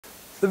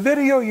The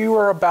video you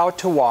are about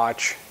to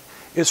watch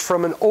is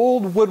from an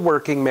old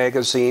woodworking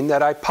magazine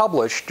that I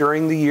published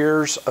during the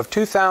years of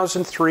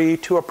 2003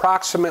 to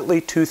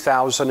approximately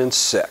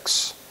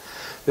 2006.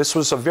 This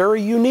was a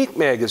very unique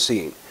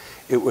magazine.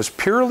 It was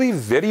purely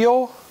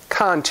video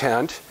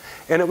content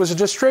and it was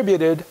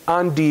distributed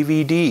on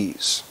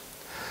DVDs.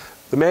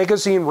 The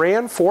magazine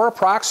ran for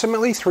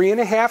approximately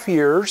 3.5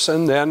 years,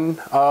 and then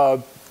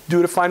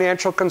due to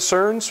financial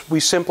concerns,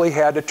 we simply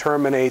had to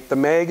terminate the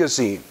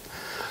magazine.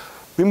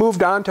 We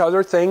moved on to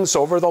other things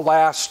over the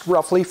last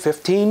roughly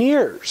 15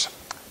 years.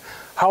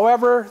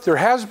 However, there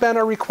has been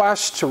a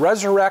request to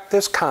resurrect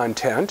this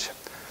content,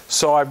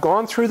 so I've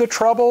gone through the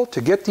trouble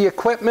to get the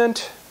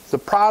equipment, the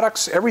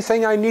products,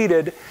 everything I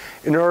needed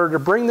in order to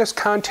bring this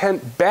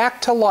content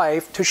back to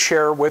life to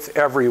share with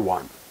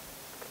everyone.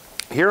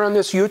 Here on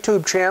this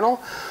YouTube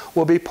channel,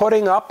 we'll be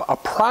putting up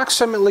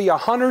approximately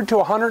 100 to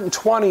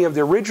 120 of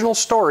the original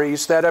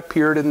stories that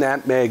appeared in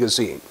that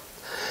magazine.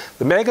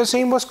 The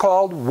magazine was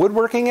called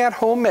Woodworking at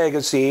Home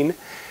Magazine,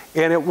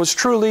 and it was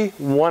truly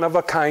one of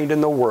a kind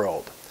in the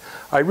world.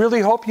 I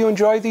really hope you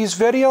enjoy these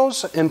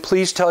videos, and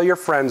please tell your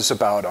friends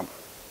about them.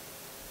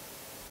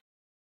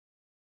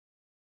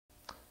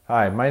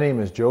 Hi, my name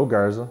is Joe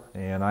Garza,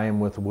 and I am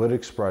with Wood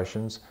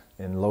Expressions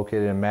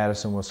located in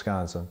Madison,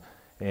 Wisconsin.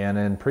 And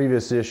in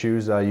previous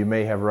issues, you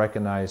may have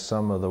recognized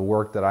some of the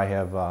work that I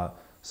have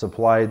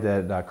supplied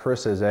that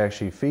Chris has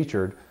actually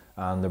featured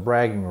on the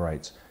bragging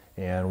rights.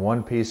 And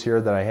one piece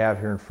here that I have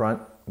here in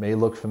front may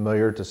look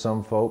familiar to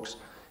some folks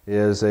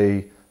is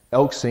a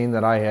elk scene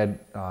that I had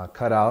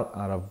cut out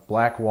of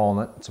black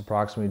walnut. It's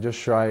approximately just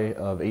shy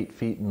of 8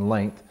 feet in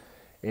length.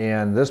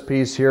 And this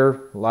piece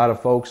here, a lot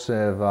of folks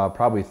have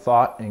probably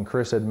thought, and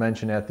Chris had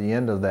mentioned at the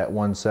end of that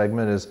one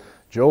segment, is,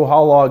 Joe,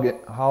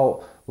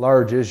 how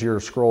large is your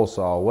scroll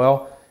saw?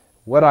 Well,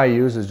 what I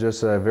use is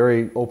just a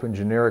very open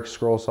generic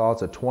scroll saw.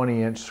 It's a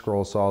 20-inch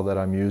scroll saw that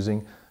I'm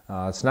using.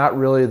 It's not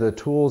really the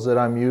tools that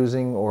I'm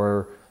using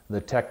or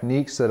the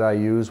techniques that I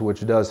use,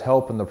 which does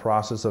help in the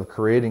process of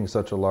creating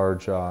such a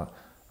large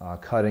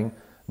cutting,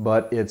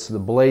 but it's the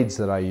blades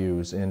that I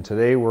use. And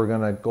today we're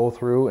going to go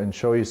through and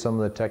show you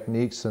some of the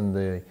techniques and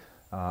the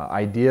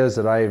ideas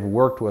that I've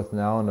worked with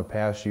now in the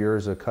past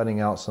years of cutting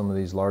out some of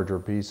these larger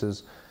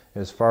pieces,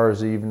 as far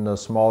as even the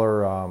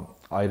smaller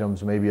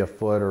items, maybe a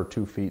foot or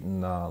 2 feet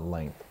in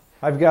length.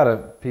 I've got a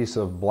piece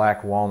of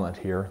black walnut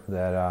here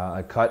that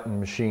I cut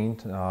and machined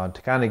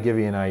to kind of give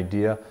you an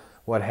idea.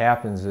 What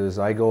happens is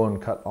I go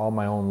and cut all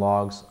my own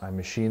logs, I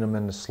machine them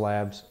into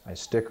slabs, I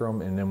sticker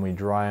them, and then we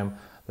dry them.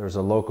 There's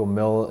a local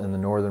mill in the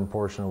northern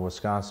portion of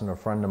Wisconsin, a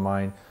friend of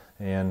mine,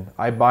 and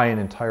I buy an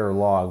entire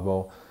log.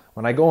 Well,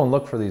 when I go and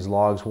look for these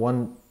logs,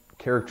 one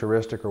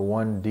characteristic or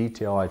one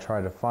detail I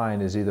try to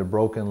find is either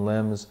broken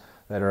limbs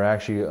that are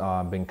actually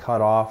been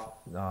cut off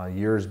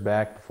years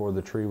back before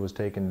the tree was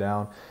taken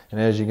down. And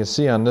as you can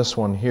see on this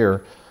one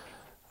here,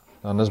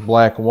 on this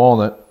black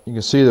walnut, you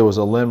can see there was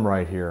a limb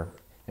right here.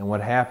 And what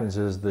happens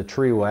is the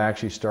tree will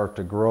actually start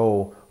to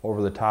grow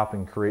over the top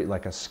and create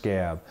like a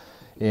scab.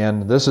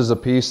 And this is a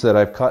piece that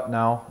I've cut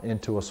now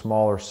into a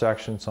smaller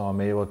section, so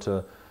I'm able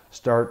to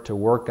start to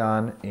work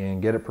on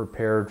and get it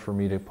prepared for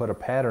me to put a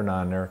pattern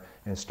on there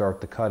and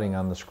start the cutting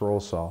on the scroll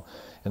saw.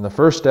 And the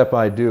first step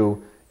I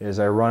do is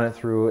I run it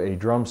through a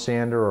drum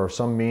sander or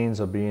some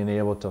means of being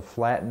able to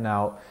flatten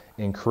out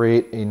and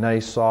create a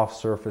nice soft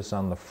surface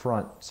on the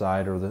front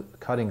side or the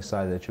cutting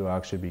side that you'll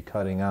actually be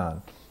cutting on.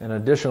 An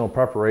additional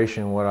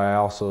preparation, what I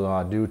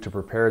also do to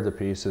prepare the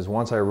piece is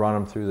once I run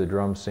them through the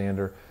drum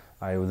sander,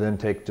 I would then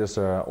take just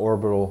an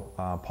orbital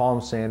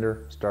palm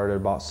sander, start at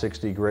about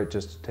 60 grit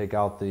just to take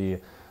out the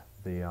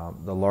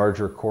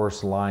larger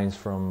coarse lines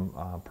from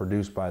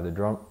produced by the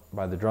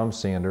drum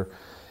sander,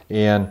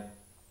 and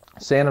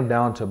sand them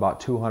down to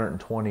about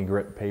 220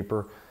 grit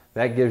paper.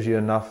 That gives you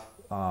enough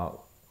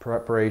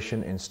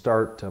preparation and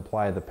start to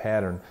apply the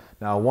pattern.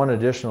 Now, one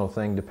additional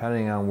thing,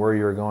 depending on where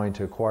you're going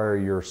to acquire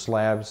your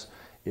slabs,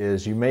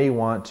 is you may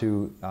want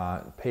to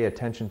pay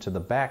attention to the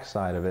back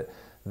side of it,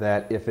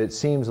 that if it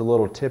seems a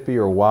little tippy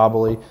or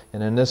wobbly,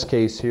 and in this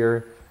case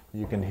here,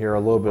 you can hear a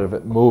little bit of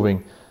it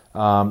moving,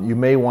 you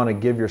may want to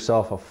give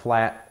yourself a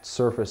flat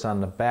surface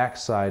on the back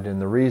side.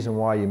 And the reason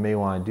why you may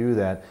want to do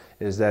that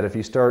is that if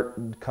you start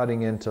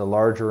cutting into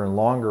larger and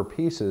longer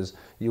pieces,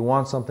 you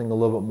want something a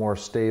little bit more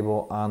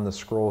stable on the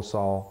scroll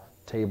saw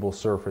table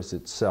surface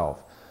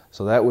itself.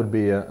 So that would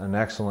be an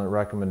excellent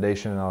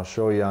recommendation, and I'll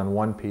show you on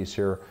one piece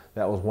here.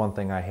 That was one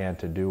thing I had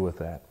to do with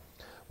that.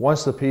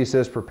 Once the piece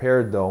is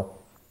prepared though,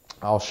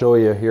 I'll show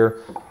you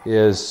here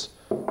is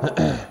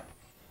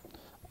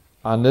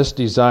on this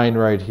design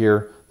right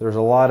here, there's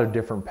a lot of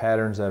different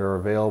patterns that are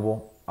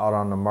available out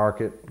on the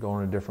market,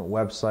 going to different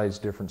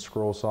websites, different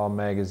scroll saw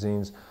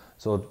magazines.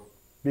 So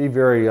be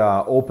very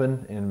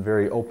open and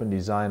very open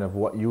design of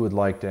what you would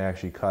like to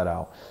actually cut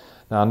out.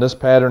 Now on this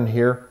pattern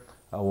here,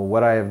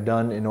 what I have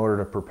done in order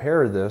to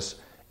prepare this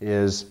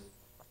is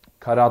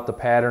cut out the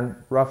pattern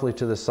roughly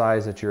to the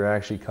size that you're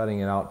actually cutting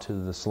it out to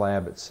the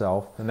slab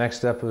itself. The next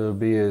step would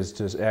be is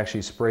to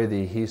actually spray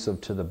the adhesive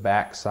to the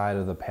back side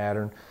of the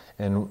pattern.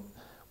 And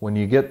When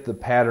you get the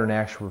pattern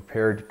actually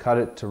prepared, cut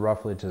it to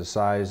roughly to the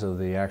size of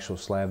the actual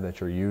slab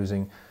that you're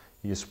using.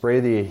 You spray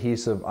the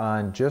adhesive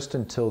on just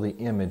until the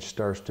image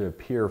starts to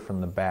appear from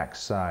the back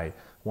side.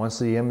 Once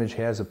the image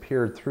has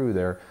appeared through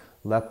there,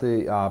 let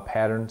the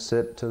pattern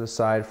sit to the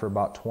side for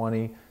about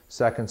 20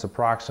 seconds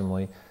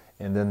approximately,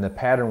 and then the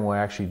pattern will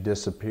actually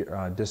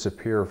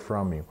disappear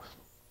from you.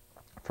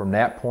 From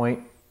that point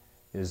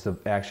is to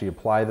actually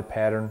apply the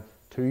pattern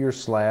to your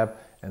slab,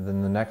 and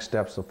then the next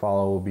steps to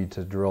follow will be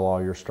to drill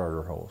all your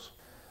starter holes.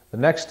 The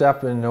next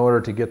step in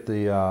order to get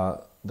the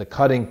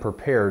cutting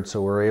prepared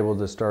so we're able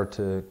to start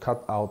to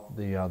cut out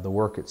the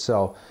work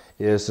itself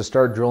is to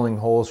start drilling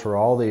holes for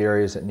all the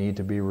areas that need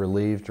to be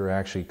relieved or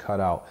actually cut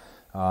out.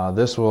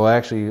 This will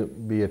actually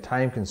be a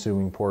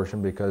time-consuming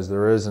portion because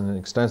there is an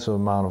extensive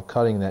amount of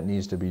cutting that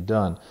needs to be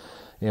done.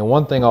 And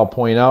one thing I'll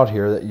point out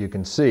here that you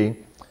can see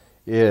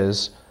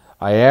is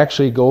I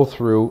actually go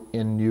through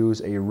and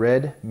use a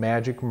red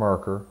magic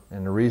marker,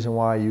 and the reason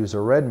why I use a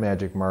red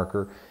magic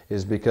marker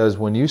is because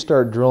when you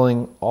start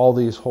drilling all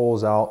these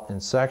holes out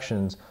in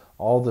sections,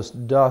 all this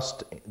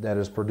dust that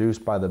is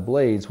produced by the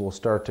blades will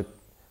start to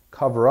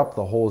cover up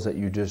the holes that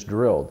you just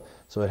drilled.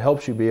 So it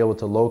helps you be able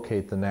to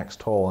locate the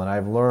next hole. And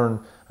I've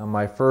learned on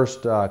my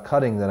first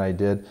cutting that I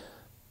did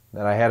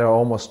that I had to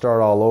almost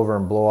start all over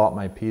and blow out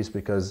my piece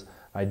because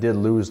I did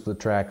lose the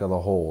track of the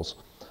holes.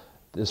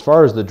 As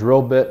far as the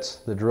drill bits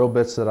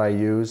that I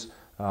use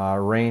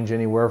range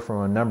anywhere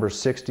from a number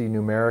 60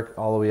 numeric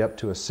all the way up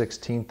to a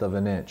 1/16 of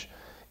an inch.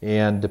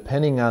 And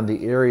depending on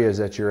the areas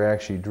that you're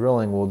actually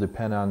drilling will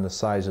depend on the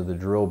size of the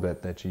drill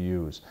bit that you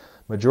use.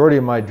 Majority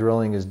of my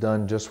drilling is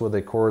done just with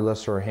a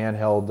cordless or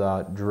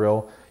handheld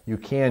drill. You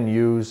can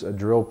use a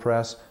drill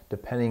press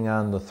depending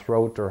on the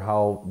throat or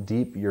how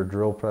deep your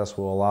drill press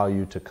will allow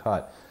you to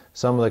cut.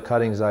 Some of the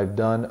cuttings I've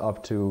done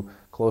up to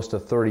close to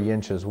 30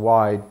 inches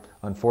wide.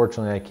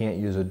 Unfortunately, I can't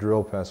use a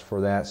drill press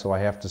for that, so I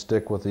have to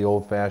stick with the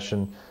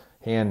old-fashioned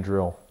hand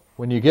drill.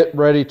 When you get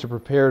ready to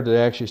prepare to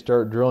actually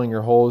start drilling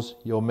your holes,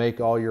 you'll make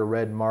all your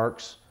red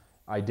marks,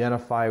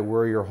 identify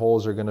where your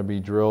holes are going to be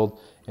drilled,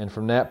 and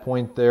from that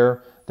point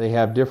there, they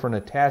have different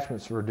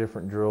attachments for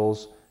different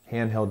drills,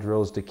 handheld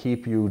drills, to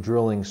keep you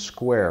drilling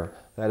square.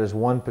 That is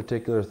one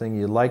particular thing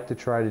you'd like to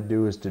try to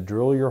do, is to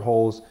drill your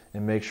holes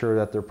and make sure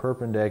that they're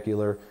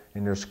perpendicular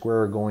and they're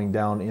square going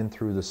down in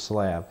through the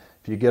slab.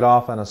 If you get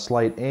off on a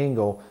slight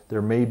angle,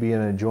 there may be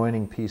an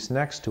adjoining piece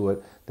next to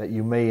it that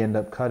you may end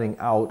up cutting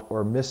out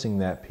or missing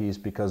that piece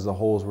because the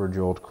holes were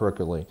drilled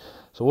crookedly.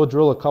 So we'll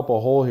drill a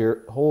couple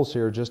holes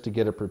here just to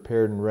get it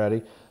prepared and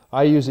ready.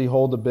 I usually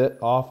hold the bit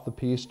off the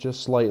piece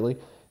just slightly,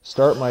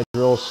 start my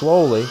drill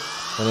slowly,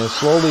 and then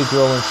slowly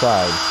drill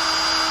inside.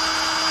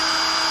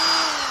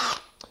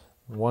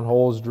 One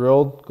hole is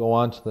drilled, go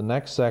on to the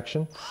next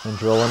section and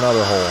drill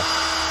another hole.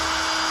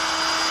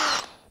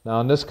 Now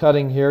in this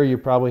cutting here, you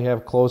probably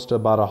have close to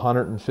about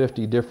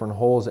 150 different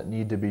holes that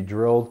need to be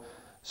drilled.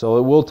 So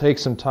it will take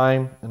some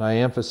time, and I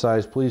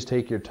emphasize, please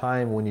take your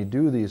time when you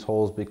do these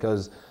holes,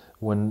 because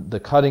when the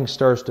cutting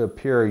starts to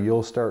appear,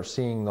 you'll start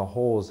seeing the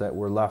holes that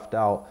were left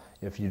out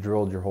if you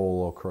drilled your hole a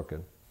little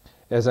crooked.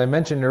 As I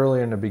mentioned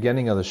earlier in the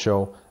beginning of the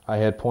show, I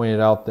had pointed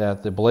out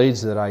that the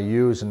blades that I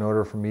use in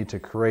order for me to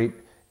create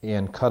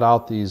and cut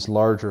out these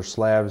larger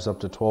slabs up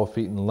to 12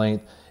 feet in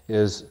length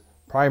is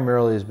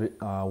primarily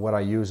what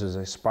I use is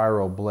a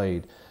spiral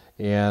blade.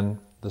 And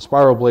the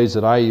spiral blades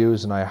that I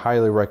use and I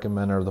highly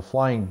recommend are the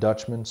Flying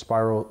Dutchman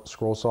spiral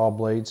scroll saw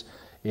blades,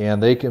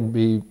 and they can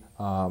be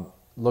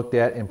looked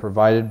at and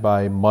provided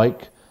by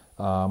Mike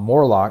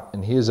Morlock,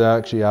 and he is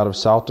actually out of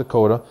South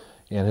Dakota,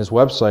 and his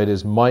website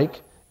is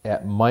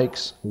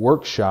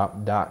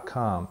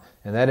mike@mikesworkshop.com,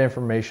 and that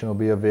information will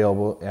be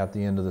available at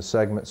the end of the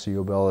segment, so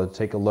you'll be able to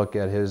take a look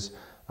at his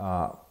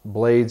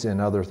blades and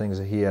other things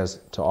that he has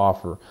to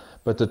offer.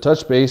 But to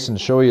touch base and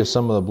show you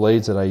some of the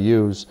blades that I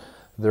use,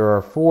 there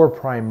are 4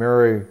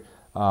 primary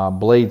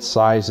blade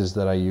sizes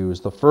that I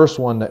use. The first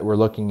one that we're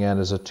looking at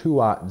is a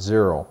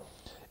 2/0,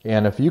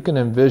 and if you can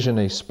envision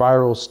a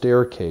spiral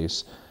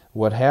staircase,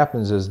 what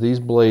happens is these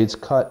blades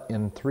cut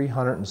in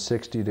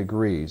 360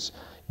 degrees.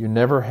 You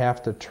never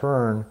have to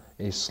turn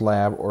a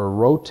slab or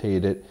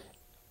rotate it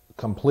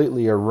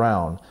completely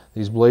around.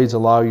 These blades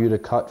allow you to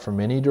cut from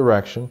any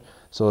direction,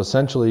 so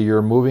essentially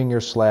you're moving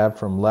your slab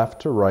from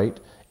left to right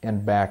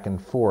and back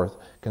and forth.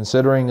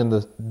 Considering in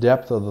the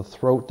depth of the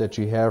throat that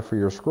you have for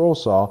your scroll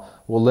saw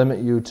will limit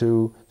you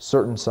to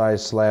certain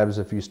size slabs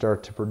if you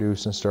start to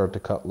produce and start to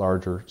cut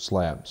larger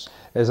slabs.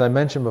 As I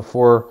mentioned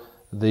before,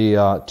 the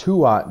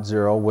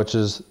 2/0, which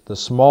is the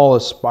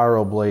smallest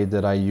spiral blade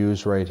that I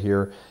use right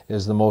here,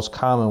 is the most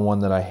common one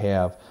that I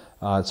have.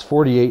 It's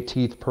 48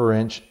 teeth per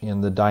inch,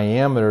 and the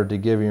diameter, to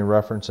give you a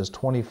reference, is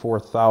 24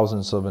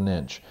 thousandths of an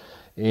inch.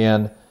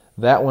 And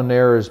that one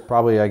there is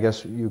probably, I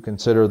guess you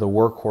consider, the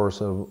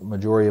workhorse of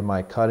majority of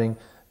my cutting,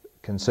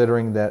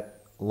 considering that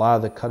a lot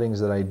of the cuttings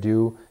that I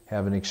do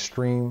have an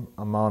extreme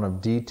amount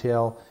of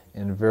detail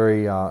and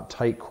very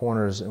tight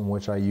corners in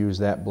which I use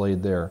that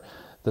blade there.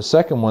 The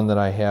second one that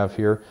I have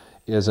here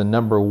is a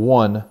number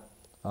 1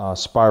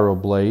 spiral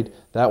blade.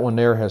 That one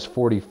there has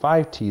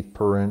 45 teeth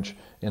per inch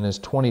and is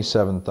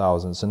 27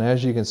 thousandths. And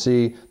as you can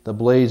see, the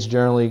blades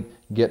generally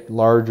get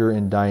larger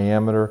in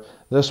diameter.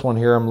 This one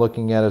here I'm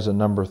looking at is a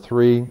number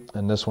 3,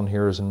 and this one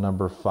here is a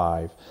number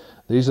 5.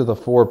 These are the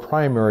 4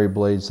 primary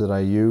blades that I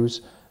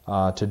use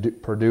to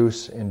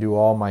produce and do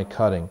all my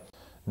cutting.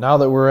 Now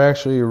that we're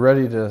actually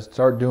ready to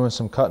start doing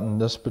some cutting,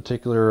 this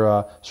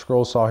particular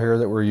scroll saw here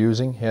that we're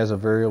using has a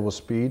variable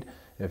speed.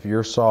 If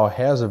your saw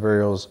has a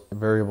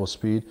variable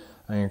speed,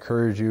 I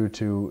encourage you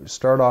to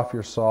start off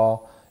your saw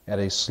at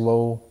a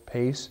slow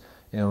pace.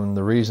 And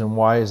the reason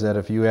why is that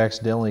if you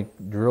accidentally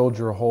drilled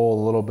your hole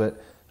a little bit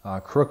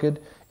crooked,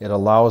 it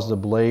allows the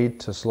blade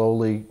to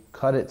slowly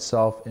cut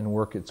itself and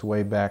work its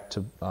way back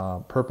to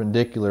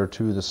perpendicular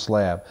to the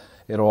slab.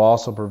 It'll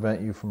also prevent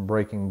you from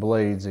breaking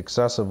blades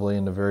excessively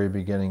in the very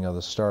beginning of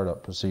the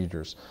startup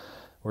procedures.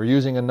 We're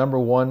using a number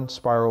 1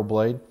 spiral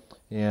blade,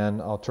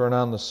 and I'll turn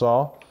on the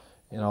saw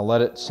and I'll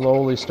let it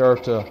slowly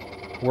start to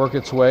work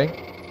its way.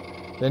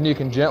 Then you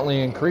can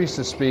gently increase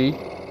the speed.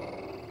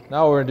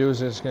 Now what we're going to do is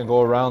just going to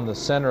go around the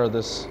center of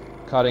this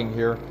cutting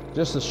here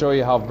just to show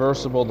you how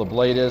versatile the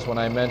blade is. When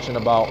I mentioned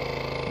about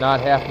not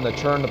having to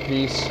turn the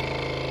piece,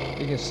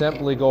 you can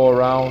simply go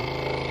around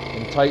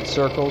in tight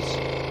circles.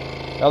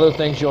 Other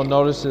things you'll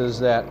notice is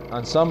that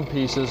on some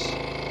pieces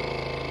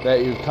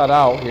that you cut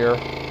out here,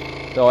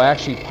 they'll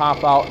actually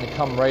pop out and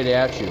come right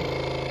at you.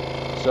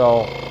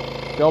 So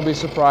don't be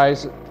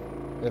surprised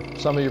if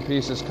some of your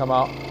pieces come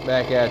out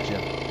back at you.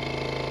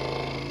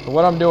 But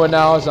what I'm doing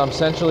now is I'm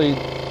essentially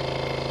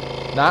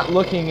not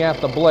looking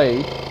at the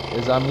blade,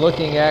 is I'm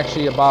looking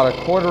actually about a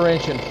 1/4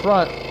 inch in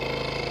front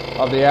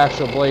of the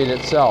actual blade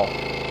itself.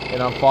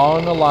 And I'm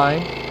following the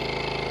line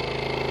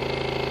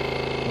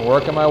and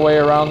working my way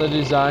around the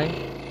design.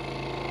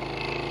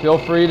 Feel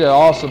free to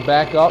also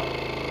back up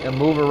and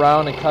move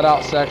around and cut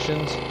out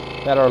sections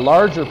that are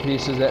larger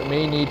pieces that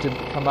may need to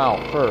come out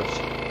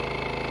first.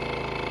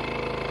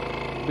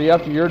 Be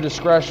up to your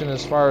discretion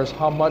as far as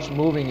how much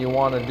moving you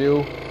want to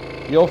do.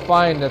 You'll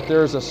find that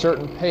there's a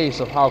certain pace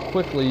of how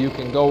quickly you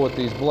can go with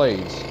these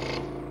blades.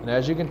 And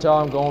as you can tell,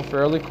 I'm going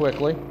fairly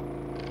quickly.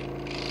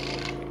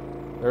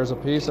 There's a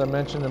piece I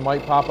mentioned that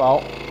might pop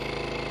out.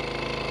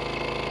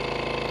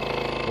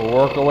 We'll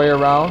work our way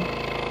around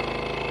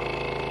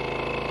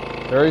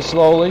very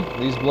slowly.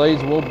 These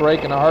blades will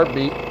break in a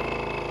heartbeat.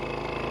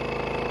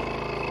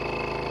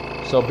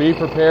 So be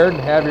prepared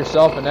and have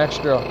yourself an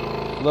extra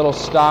little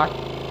stock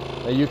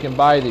that you can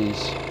buy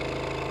these.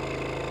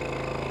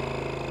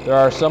 There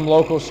are some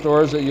local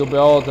stores that you'll be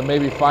able to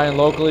maybe find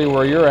locally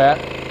where you're at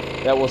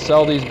that will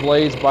sell these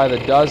blades by the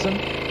dozen.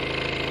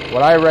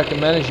 What I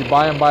recommend is you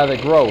buy them by the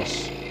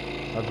gross.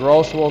 A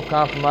gross will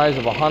comprise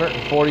of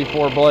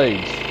 144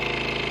 blades.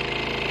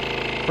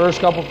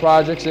 First couple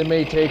projects, it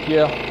may take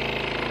you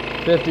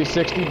 50,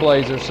 60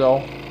 blades or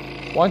so.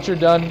 Once you're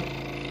done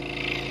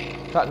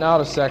cutting out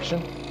a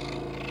section,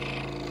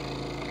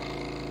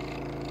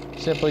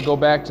 simply go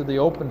back to the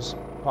open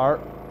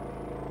part,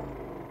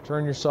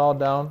 turn your saw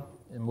down,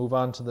 and move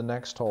on to the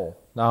next hole.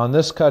 Now in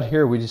this cut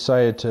here, we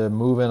decided to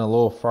move in a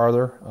little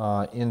farther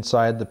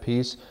inside the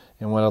piece,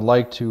 and what I'd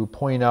like to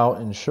point out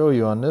and show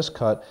you on this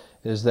cut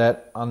is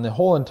that on the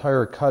whole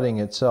entire cutting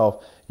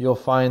itself, you'll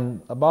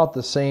find about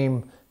the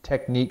same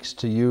techniques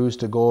to use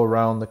to go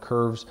around the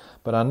curves,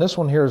 but on this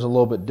one here is a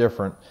little bit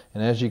different.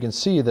 And as you can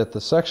see, that the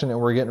section that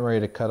we're getting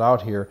ready to cut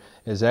out here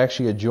is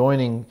actually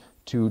adjoining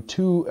to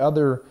 2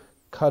 other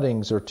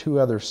cuttings or 2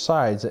 other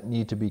sides that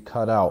need to be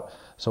cut out.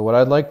 So what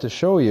I'd like to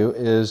show you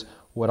is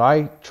what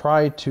I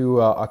try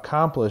to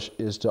accomplish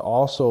is to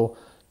also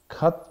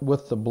cut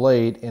with the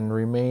blade and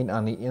remain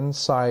on the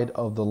inside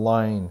of the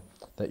line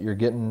that you're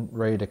getting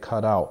ready to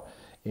cut out.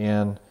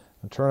 And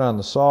I'll turn on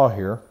the saw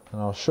here and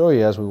I'll show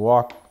you as we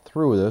walk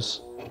through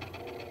this.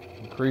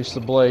 Increase the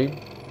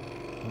blade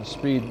and the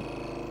speed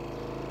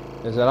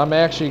is that I'm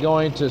actually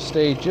going to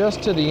stay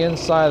just to the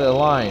inside of the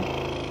line.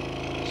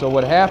 So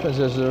what happens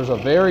is there's a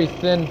very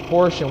thin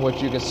portion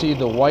which you can see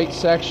the white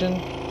section.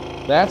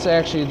 That's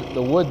actually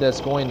the wood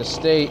that's going to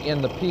stay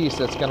in the piece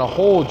that's going to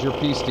hold your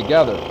piece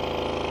together.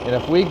 And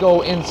if we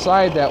go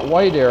inside that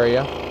white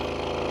area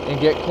and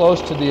get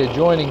close to the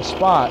adjoining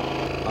spot,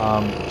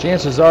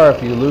 chances are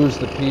if you lose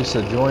the piece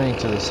adjoining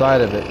to the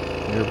side of it,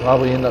 you'll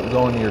probably end up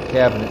going to your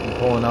cabinet and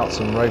pulling out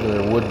some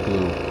regular wood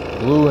glue.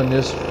 Glue in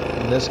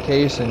this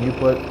case, and you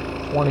put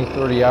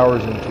 20-30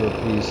 hours into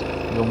a piece,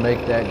 you'll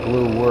make that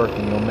glue work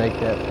and you'll make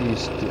that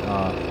piece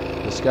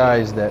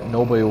disguise that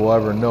nobody will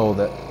ever know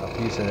that a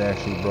piece had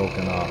actually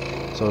broken off.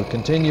 So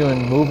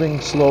continuing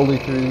moving slowly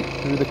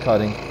through the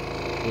cutting,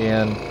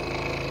 and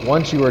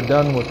once you are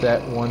done with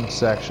that one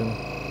section,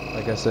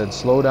 like I said,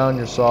 slow down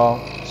your saw,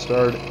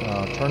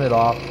 turn it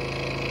off,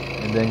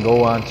 and then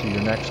go on to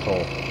your next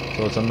hole.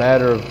 So it's a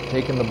matter of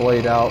taking the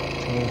blade out,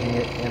 changing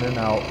it in and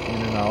out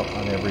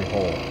on every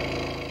hole.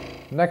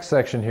 The next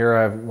section here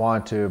I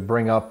want to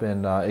bring up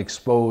and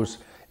expose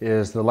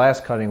is the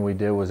last cutting we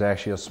did was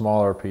actually a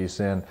smaller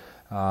piece, and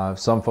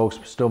Some folks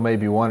still may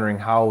be wondering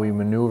how we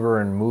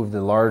maneuver and move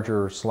the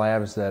larger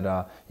slabs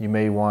that you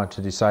may want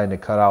to decide to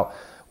cut out.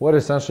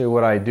 Essentially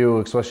what I do,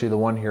 especially the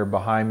one here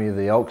behind me,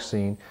 the elk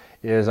scene,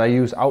 is I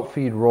use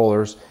outfeed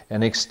rollers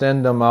and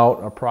extend them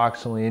out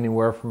approximately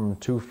anywhere from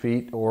 2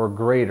 feet or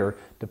greater,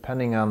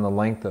 depending on the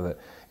length of it.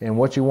 And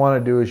what you want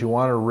to do is you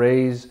want to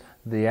raise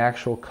the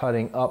actual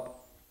cutting up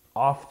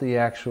off the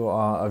actual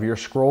of your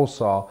scroll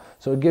saw,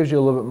 so it gives you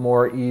a little bit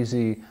more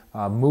easy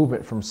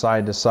movement from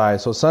side to side.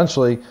 So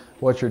essentially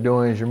what you're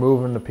doing is you're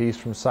moving the piece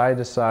from side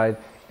to side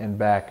and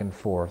back and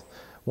forth.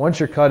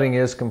 Once your cutting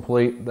is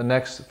complete, the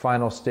next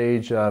final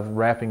stage of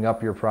wrapping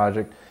up your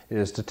project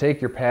is to take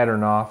your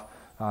pattern off,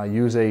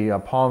 use a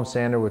palm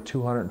sander with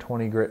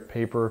 220 grit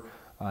paper,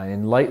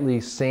 and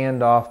lightly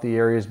sand off the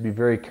areas. Be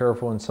very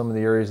careful in some of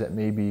the areas that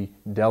may be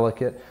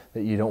delicate,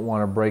 that you don't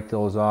want to break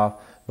those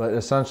off. But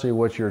essentially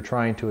what you're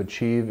trying to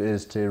achieve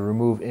is to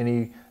remove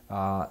any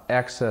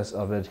excess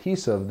of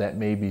adhesive that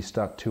may be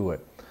stuck to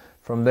it.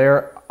 From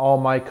there, all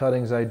my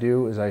cuttings I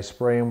do is I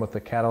spray them with the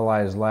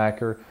catalyzed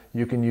lacquer.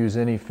 You can use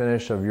any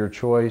finish of your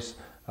choice.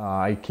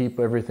 I keep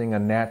everything a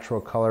natural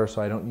color,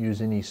 so I don't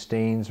use any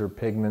stains or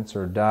pigments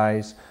or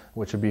dyes,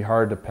 which would be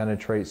hard to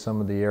penetrate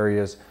some of the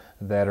areas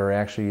that are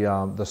actually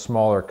the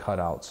smaller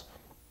cutouts.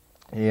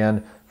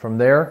 And from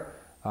there,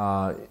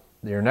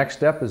 your next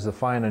step is to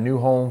find a new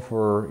home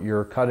for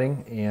your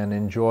cutting and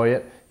enjoy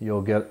it.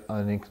 You'll get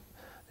an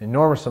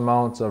enormous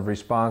amounts of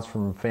response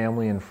from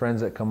family and friends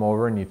that come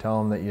over, and you tell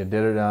them that you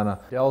did it on a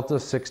Delta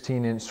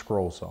 16-inch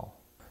scroll saw.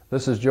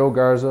 This is Joe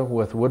Garza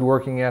with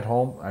Woodworking at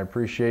Home. I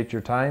appreciate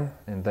your time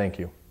and thank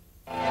you.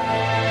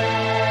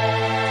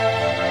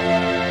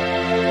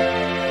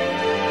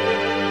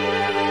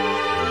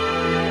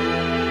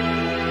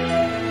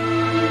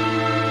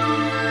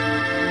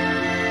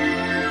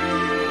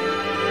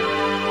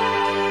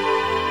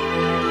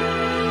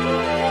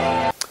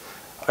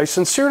 I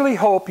sincerely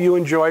hope you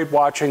enjoyed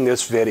watching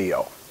this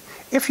video.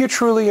 If you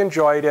truly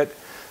enjoyed it,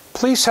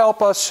 please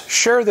help us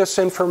share this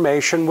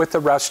information with the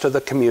rest of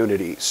the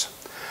communities.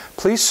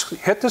 Please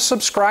hit the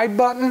subscribe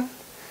button,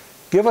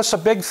 give us a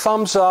big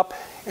thumbs up,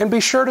 and be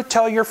sure to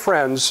tell your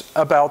friends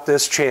about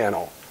this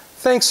channel.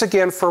 Thanks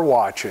again for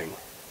watching.